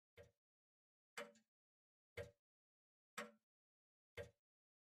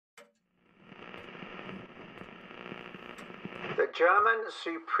German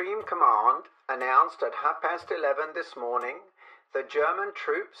Supreme Command announced at 11:30 this morning the German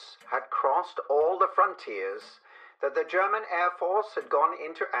troops had crossed all the frontiers, that the German Air Force had gone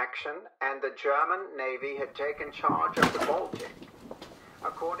into action, and the German Navy had taken charge of the Baltic.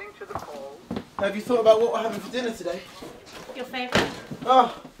 According to the call... Have you thought about what we're having for dinner today? Your favourite?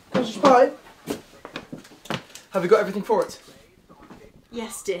 Oh, sausage pie. Have you got everything for it?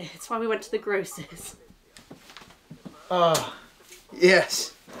 Yes, dear. It's why we went to the grocer's. Ah,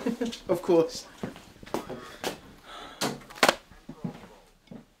 yes. Of course.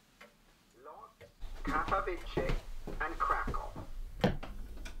 Katowice and Krakow.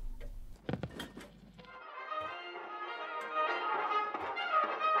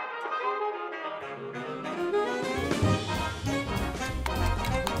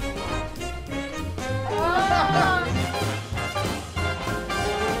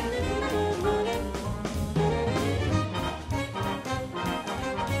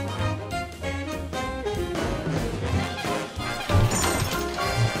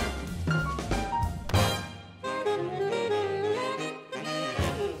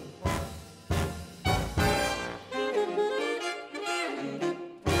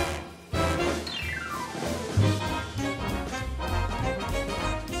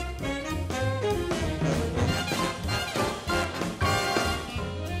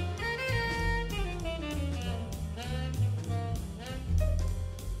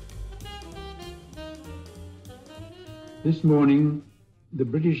 This morning, the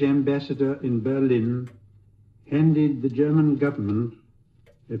British ambassador in Berlin handed the German government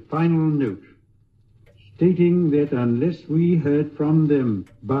a final note stating that unless we heard from them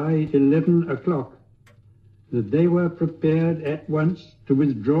by 11 o'clock, that they were prepared at once to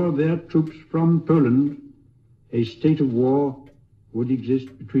withdraw their troops from Poland, a state of war would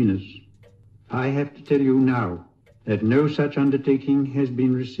exist between us. I have to tell you now that no such undertaking has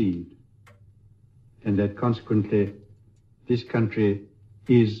been received, and that consequently this country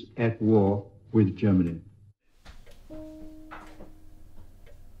is at war with Germany.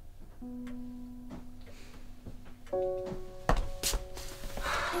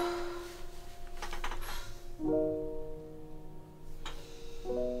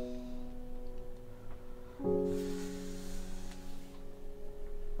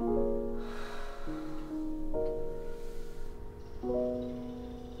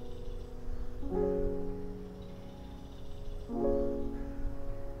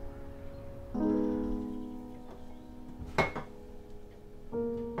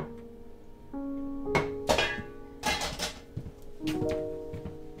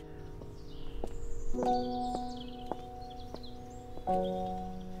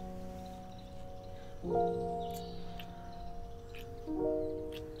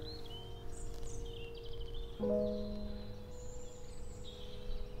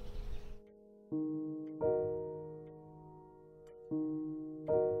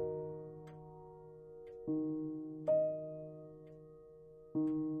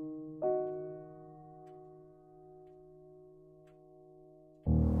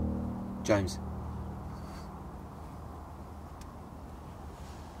 James.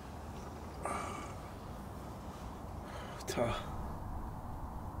 Tar.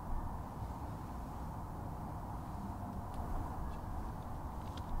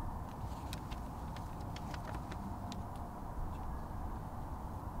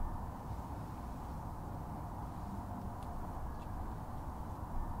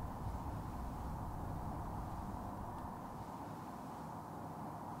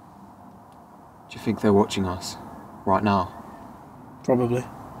 Do you think they're watching us right now? Probably.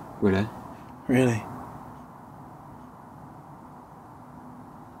 Really? Really.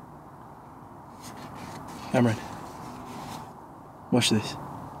 Cameron, watch this.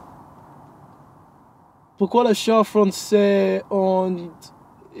 Pourquoi le chat français ont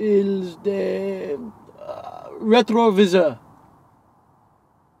ils des rétroviseurs?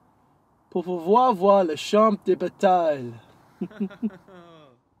 Pour pouvoir voir le champ de bataille.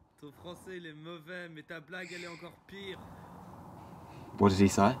 Ton français il est mauvais, mais ta blague elle est encore pire. What did he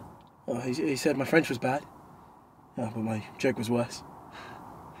say? Oh, he said my French was bad. Oh, but my joke was worse.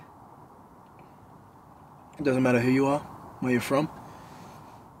 It doesn't matter who you are, where you're from.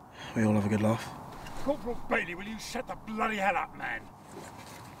 We all have a good laugh. Corporal Bailey, will you shut the bloody hell up, man?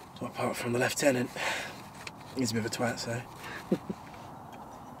 So apart from the lieutenant, he's a bit of a twat, so.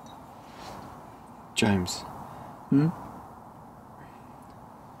 James. Hmm?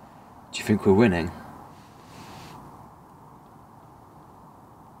 Do you think we're winning?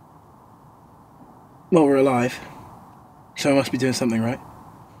 Well, we're alive, so I must be doing something right.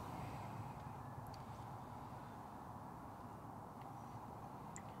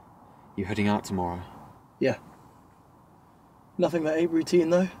 You heading out tomorrow? Yeah. Nothing that ain't routine,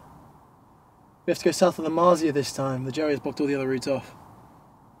 though. We have to go south of the Marsia this time. The Jerry has blocked all the other routes off.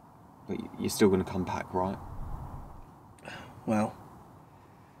 But you're still going to come back, right? Well,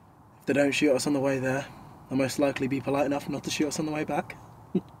 if they don't shoot us on the way there, they'll most likely be polite enough not to shoot us on the way back.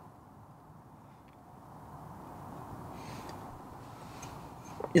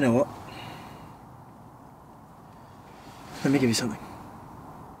 You know what? Let me give you something.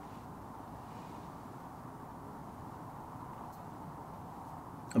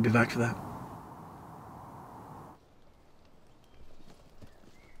 I'll be back for that.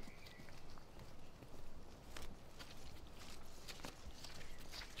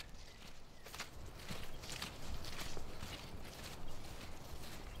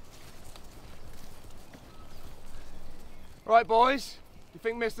 Right, boys. You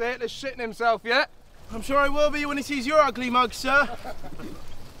think Mr. Hitler's shitting himself yet? I'm sure I will be when he sees your ugly mug, sir.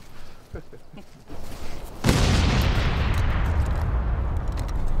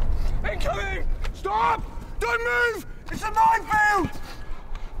 Incoming! Stop! Don't move! It's a minefield!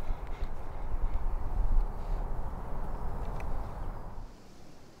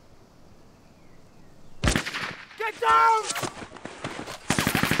 Get down!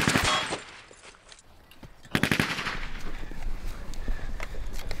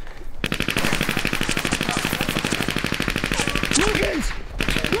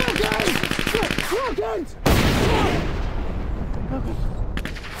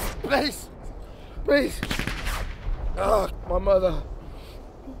 Please! Please! Oh, my mother.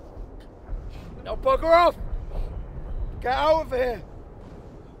 Now bugger off! Get out of here!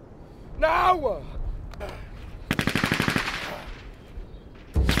 Now!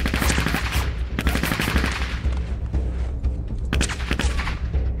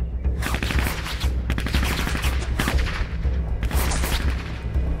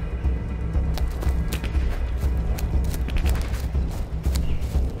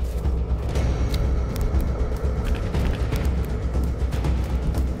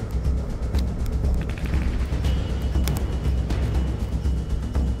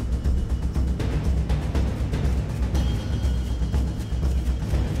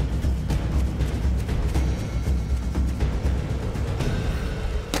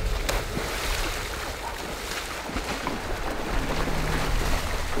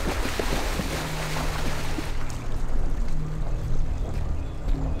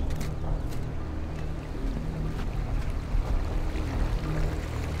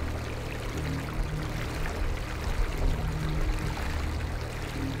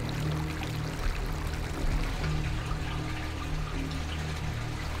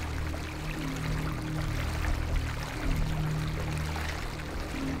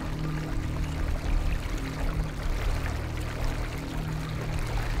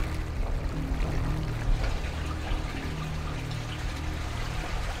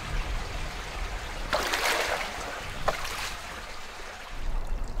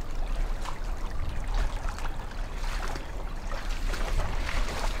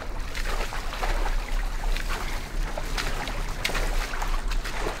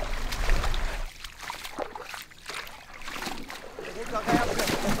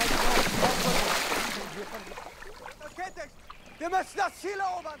 Wir müssen das Ziel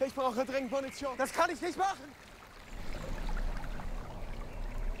erobern! Ich brauche dringend Munition. Das kann ich nicht machen!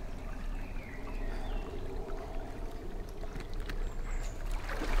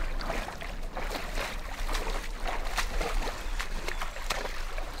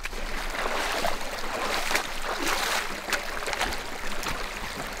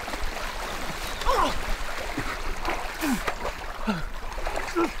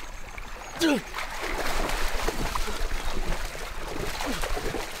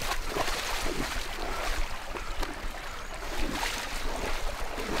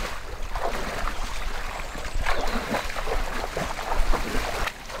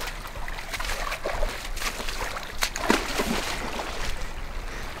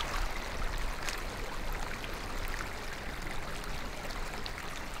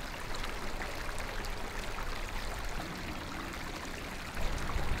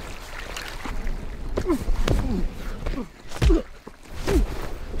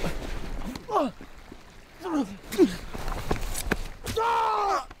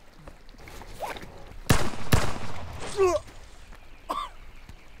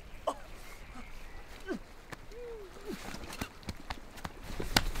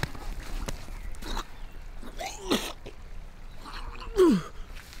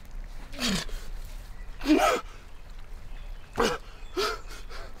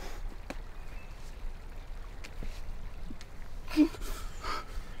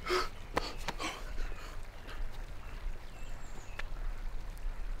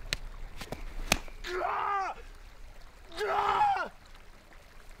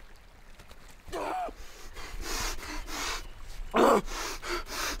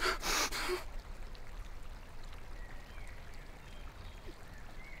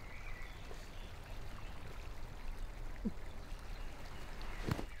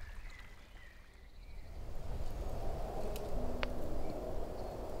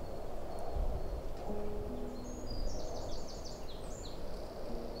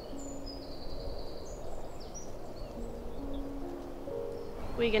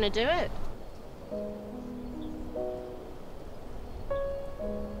 We gonna do it?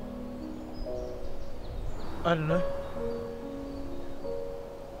 I don't know.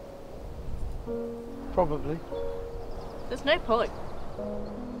 Probably. There's no point.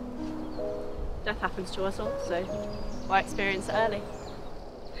 Death happens to us all, so why experience it early?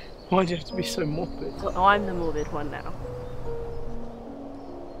 Why do you have to be so morbid? Well, I'm the morbid one now.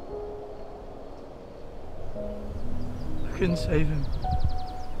 I couldn't save him.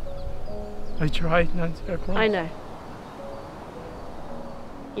 I tried, Nancy, I promise. I know.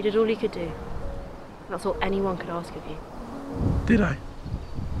 You did all you could do. That's all anyone could ask of you. Did I?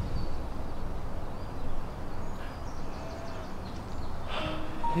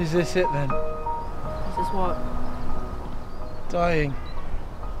 Is this it then? This is what? Dying.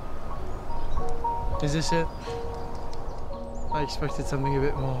 Is this it? I expected something a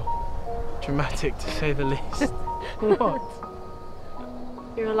bit more dramatic, to say the least. What?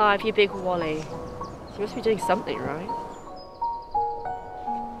 You're alive, you big wally. You must be doing something, right?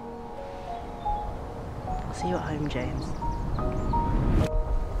 I'll see you at home, James.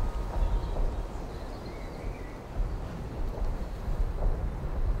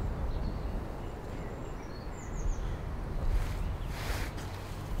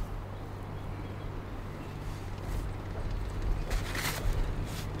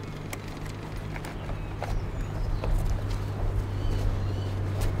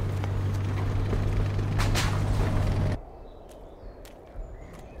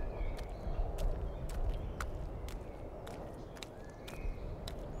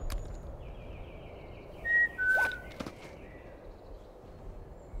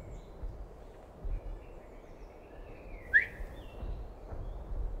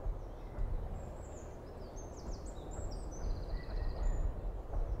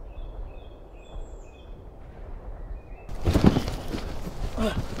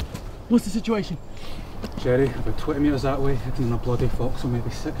 What's the situation? Jerry, about 20 metres that way, hidden in a bloody foxhole, maybe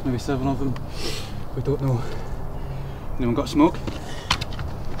 6, maybe 7 of them. We don't know. Anyone got smoke?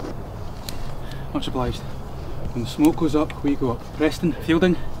 Much obliged. When the smoke goes up, we go up. Preston,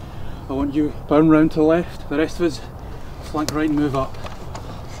 Fielding, I want you burn round to the left, the rest of us flank right and move up.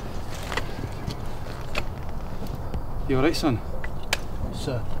 You alright, son?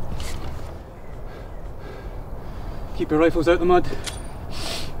 Sir. Keep your rifles out the mud.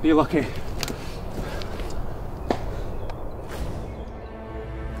 Be lucky.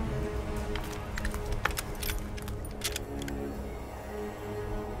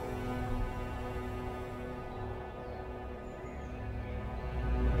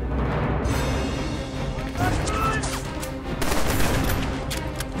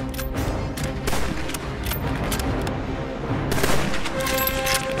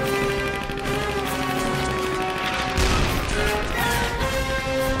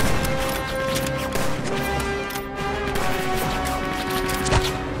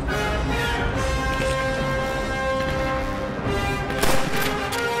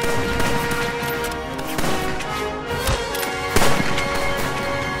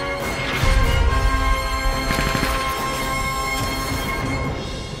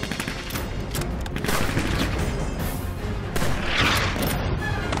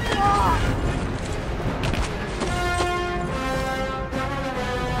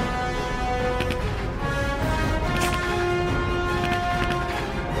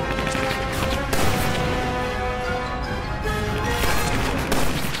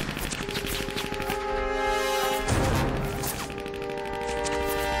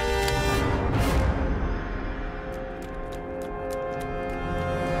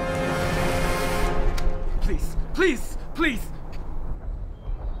 Please, please!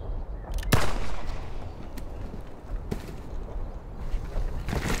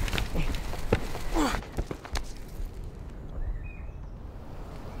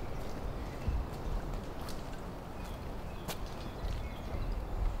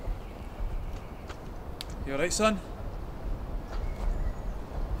 You alright, son?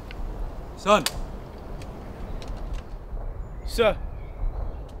 Son! Sir.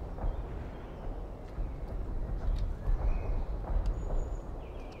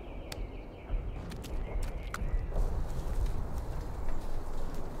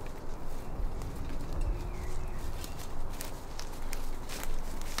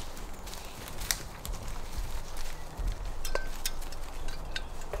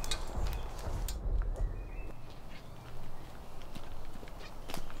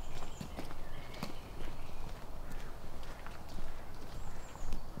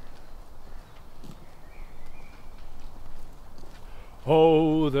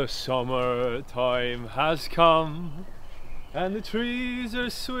 Oh, the summer time has come, and the trees are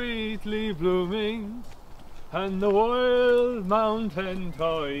sweetly blooming, and the wild mountain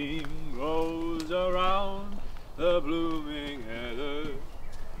thyme grows around the blooming heather.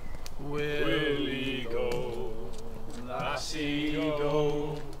 Will ye go, lassie,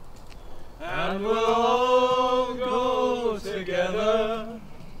 go, and we'll all go together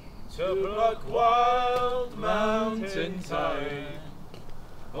to pluck wild mountain thyme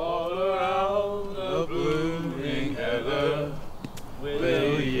all around the blooming heather.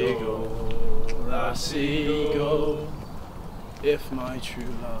 Will ye go, lassie, go? If my true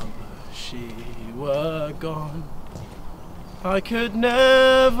love, she were gone, I could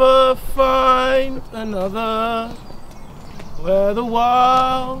never find another where the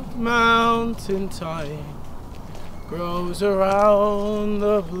wild mountain thyme grows around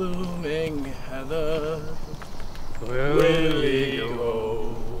the blooming heather. Will ye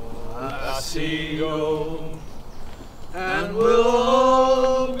go, lassie, go, and we'll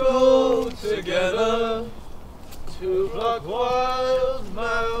all go together to pluck wild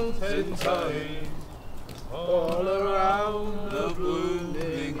mountain thyme all around the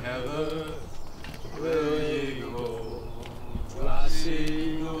blooming heather. Will ye go,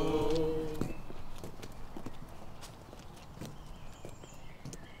 lassie, go?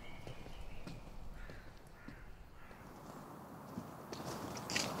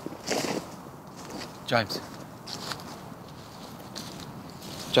 James.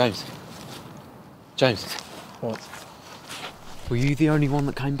 James. James. What? Were you the only one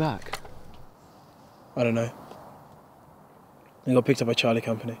that came back? I don't know. I got picked up by Charlie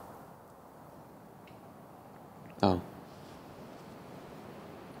Company. Oh.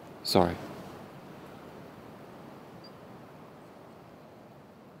 Sorry.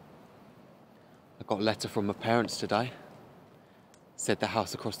 I got a letter from my parents today. Said the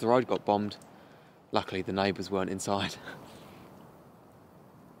house across the road got bombed. Luckily the neighbours weren't inside.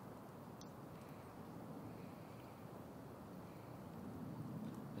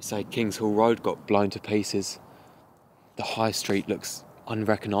 They say Kings Hall Road got blown to pieces. The high street looks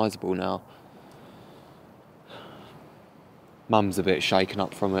unrecognisable now. Mum's a bit shaken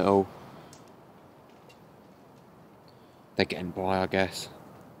up from it all. They're getting by, I guess.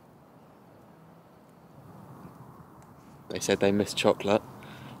 They said they missed chocolate.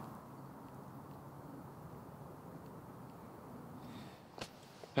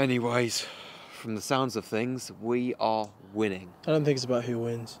 Anyways, from the sounds of things, we are winning. I don't think it's about who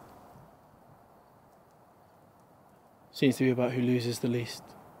wins. Seems to be about who loses the least.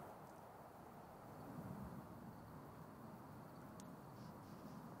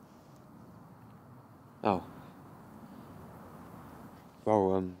 Oh.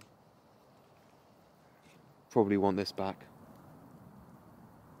 Well, probably want this back.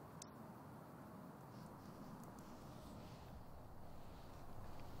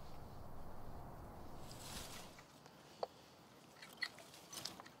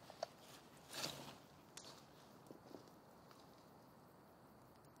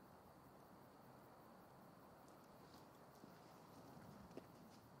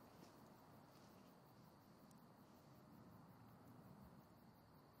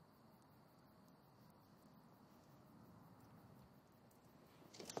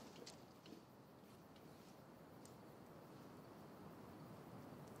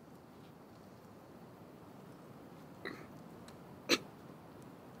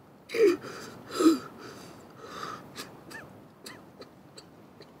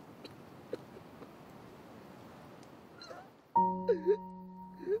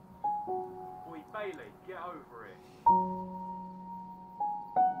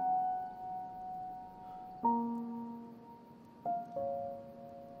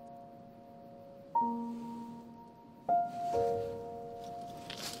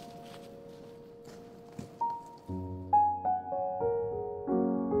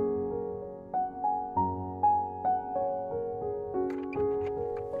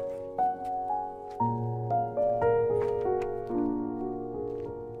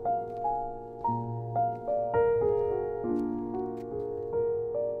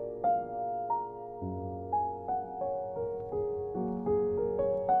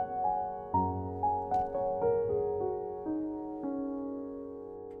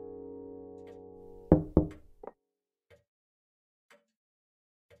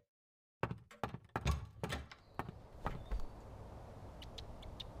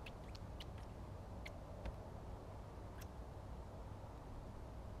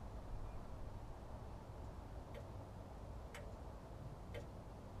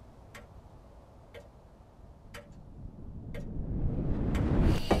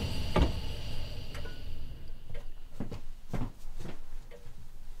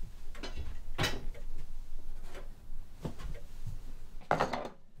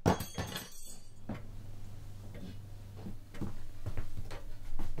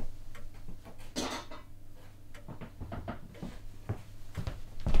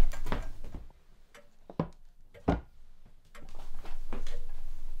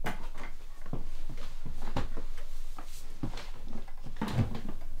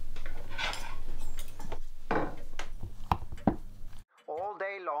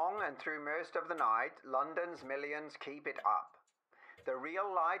 through most of the night, London's millions keep it up. The real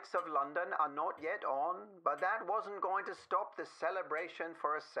lights of London are not yet on, but that wasn't going to stop the celebration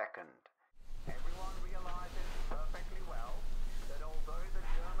for a second. Everyone realizes perfectly well that although the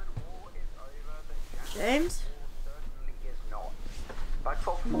German war is over, the James? war certainly is not. But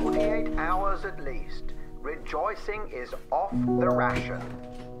for 48 hours at least, rejoicing is off the ration.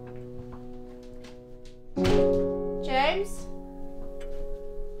 James?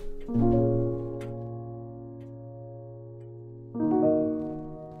 Thank you.